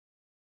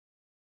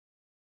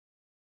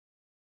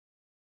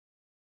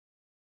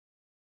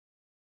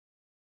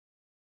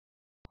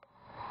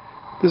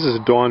This is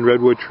a Dawn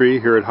Redwood tree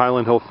here at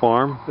Highland Hill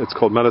Farm. It's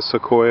called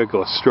Metasequoia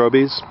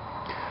glyptostroboides.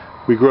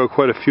 We grow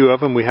quite a few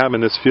of them. We have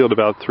in this field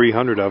about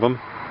 300 of them.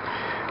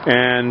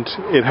 And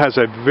it has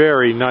a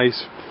very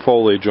nice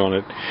foliage on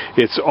it.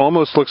 It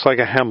almost looks like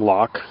a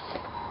hemlock.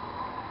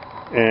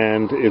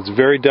 And it's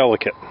very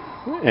delicate.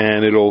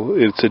 And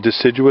it's a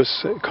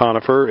deciduous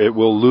conifer. It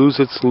will lose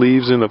its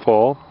leaves in the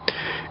fall.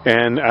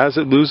 And as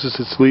it loses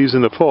its leaves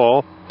in the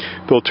fall,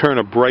 they'll turn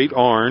a bright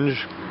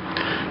orange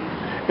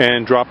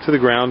and drop to the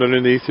ground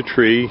underneath the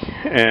tree,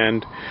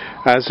 and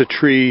as the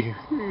tree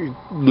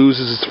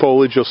loses its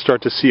foliage, you'll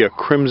start to see a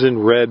crimson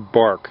red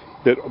bark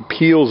that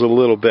peels a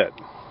little bit.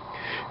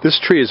 This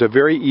tree is a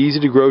very easy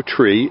to grow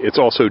tree. It's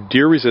also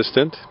deer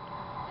resistant.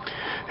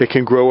 It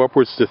can grow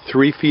upwards to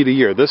 3 feet a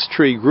year. This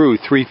tree grew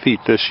 3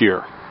 feet this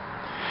year,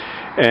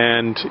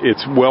 and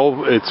it's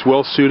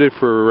well suited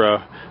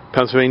for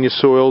Pennsylvania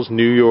soils,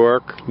 New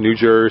York, New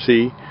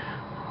Jersey,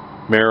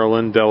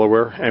 Maryland,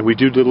 Delaware, and we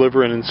do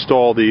deliver and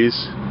install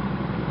these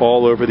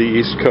all over the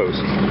East Coast.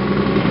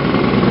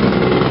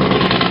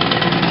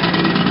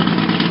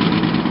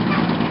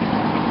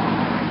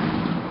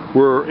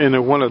 We're in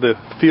one of the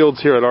fields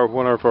here at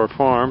one of our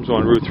farms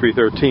on Route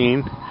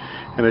 313,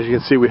 and as you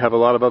can see, we have a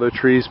lot of other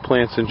trees,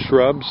 plants, and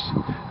shrubs,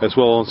 as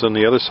well as on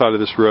the other side of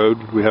this road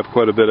we have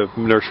quite a bit of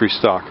nursery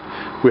stock.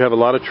 We have a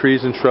lot of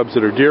trees and shrubs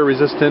that are deer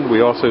resistant.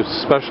 We also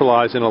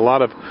specialize in a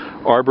lot of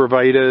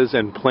arborvitaes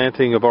and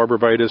planting of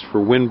arborvitaes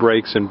for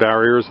windbreaks and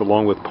barriers,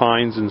 along with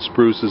pines and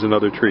spruces and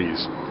other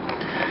trees.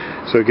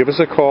 So give us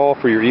a call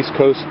for your East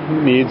Coast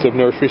needs of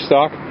nursery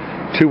stock,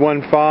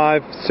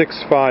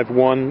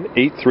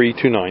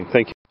 215-651-8329.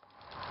 Thank you.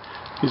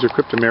 These are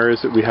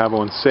cryptomerias that we have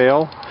on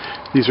sale.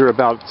 These are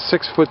about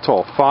 6 foot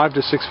tall, 5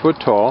 to 6 foot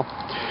tall,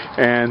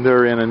 and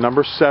they're in a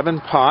number 7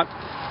 pot.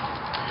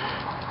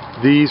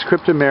 These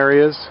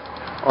cryptomerias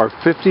are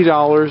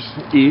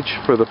 $50 each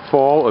for the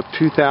fall of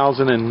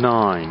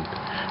 2009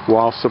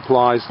 while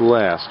supplies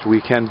last. We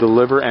can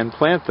deliver and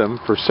plant them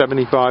for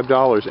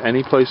 $75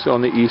 any place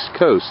on the East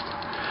Coast,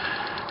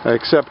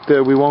 except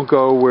we won't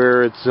go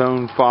where it's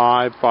zone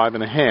 5,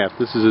 5.5.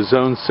 This is a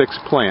zone 6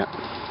 plant.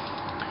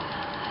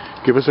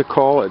 Give us a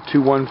call at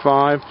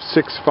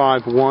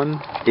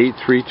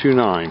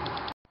 215-651-8329.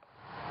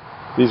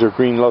 These are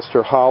green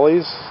luster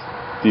hollies.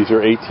 These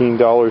are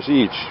 $18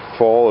 each,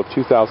 fall of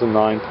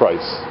 2009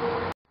 price.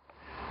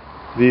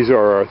 These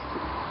are our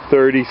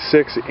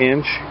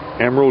 36-inch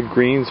emerald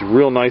greens,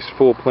 real nice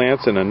full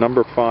plants in a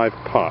number 5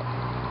 pot.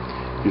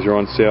 These are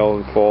on sale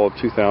in fall of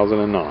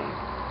 2009.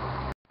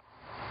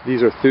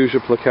 These are Thuja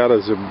plicata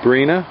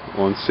zebrina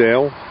on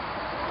sale,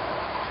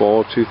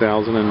 fall of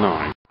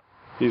 2009.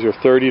 These are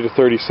 30 to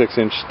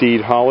 36-inch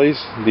steed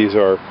hollies. These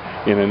are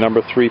in a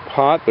number 3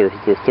 pot. They're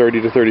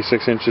 30 to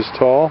 36 inches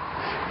tall,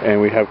 and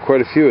we have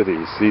quite a few of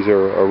these. These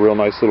are a real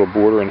nice little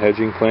border and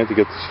hedging plant to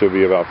get this to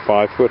be about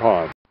 5 foot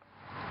high.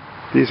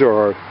 These are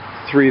our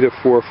 3 to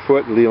 4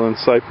 foot Leland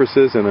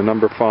cypresses in a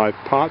number 5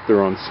 pot.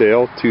 They're on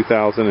sale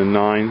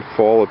 2009,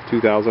 fall of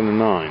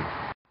 2009.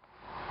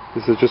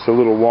 This is just a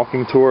little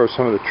walking tour of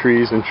some of the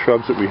trees and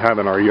shrubs that we have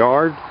in our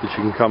yard that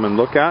you can come and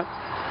look at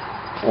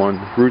on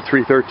Route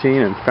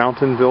 313 in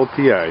Fountainville,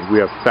 Pa. We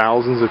have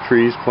thousands of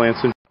trees,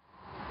 plants, and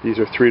these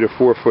are 3 to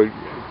 4 foot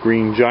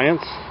green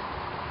giants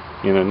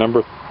in a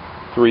number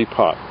 3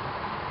 pot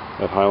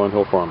at Highland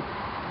Hill Farm.